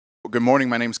Good morning.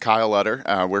 My name is Kyle Utter.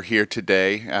 We're here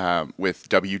today with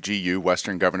WGU,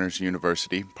 Western Governors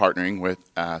University, partnering with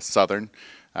Southern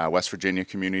West Virginia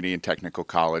Community and Technical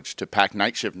College to pack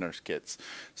night shift nurse kits.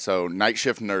 So night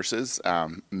shift nurses,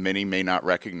 many may not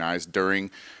recognize, during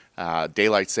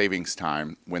daylight savings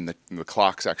time, when the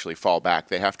clocks actually fall back,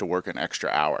 they have to work an extra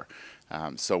hour.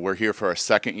 So we're here for a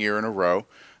second year in a row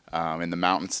in the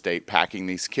Mountain State packing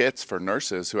these kits for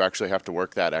nurses who actually have to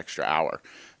work that extra hour.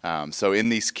 So in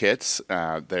these kits,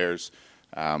 there's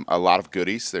a lot of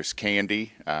goodies. There's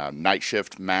candy, night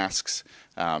shift masks,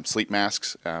 sleep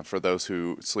masks for those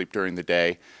who sleep during the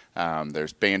day.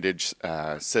 There's bandage,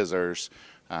 scissors,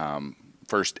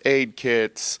 first aid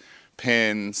kits,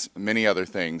 pins, many other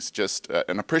things. Just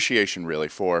an appreciation really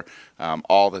for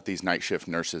all that these night shift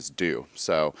nurses do.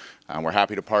 So we're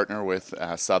happy to partner with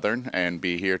Southern and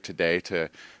be here today to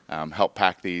help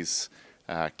pack these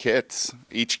kits.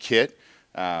 Each kit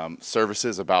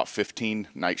services about 15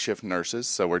 night shift nurses,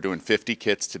 so we're doing 50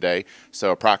 kits today,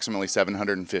 so approximately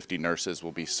 750 nurses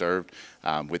will be served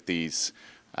with these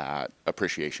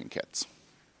appreciation kits.